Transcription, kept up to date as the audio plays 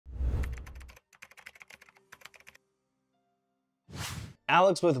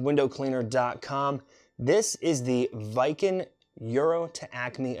Alex with windowcleaner.com. This is the Vikan Euro to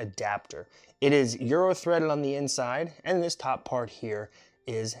ACME adapter. It is Euro threaded on the inside, and this top part here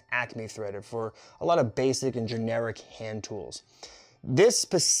is ACME threaded for a lot of basic and generic hand tools. This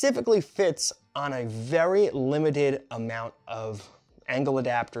specifically fits on a very limited amount of angle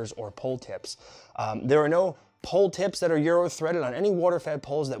adapters or pull tips. There are no pull tips that are Euro threaded on any water-fed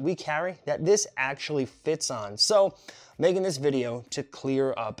poles that we carry that this actually fits on. So making this video to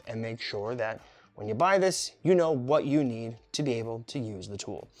clear up and make sure that when you buy this, you know what you need to be able to use the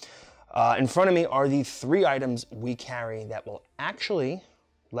tool. In front of me are the 3 items we carry that will actually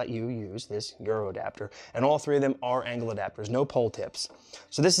let you use this Euro adapter, and all 3 of them are angle adapters, no pole tips.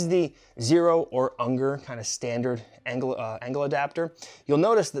 So this is the 0 or Unger kind of standard angle adapter. You'll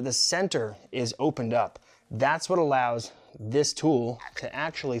notice that the center is opened up. That's what allows this tool to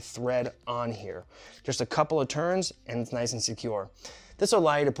actually thread on here. Just a couple of turns and it's nice and secure. This will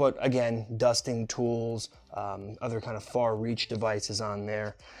allow you to put, again, dusting tools, other kind of far reach devices on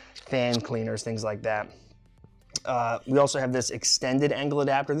there, fan cleaners, things like that. We also have this extended angle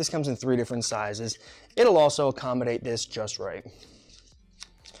adapter. This comes in 3 different sizes. It'll also accommodate this just right.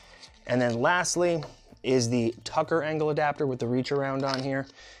 And then lastly is the Tucker angle adapter with the reach around on here.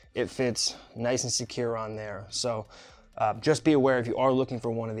 It fits nice and secure on there. So just be aware, if you are looking for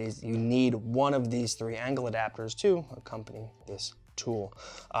one of these, you need one of these 3 angle adapters to accompany this tool.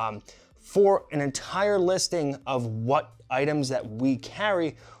 For an entire listing of what items that we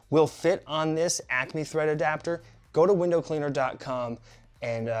carry will fit on this ACME thread adapter, go to windowcleaner.com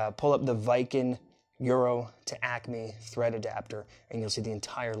and pull up the Vikan Euro to ACME thread adapter, and you'll see the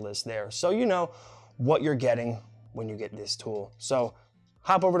entire list there. So you know what you're getting when you get this tool. So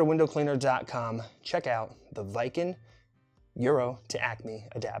hop over to windowcleaner.com, check out the Vikan Euro to ACME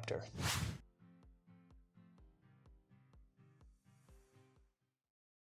adapter.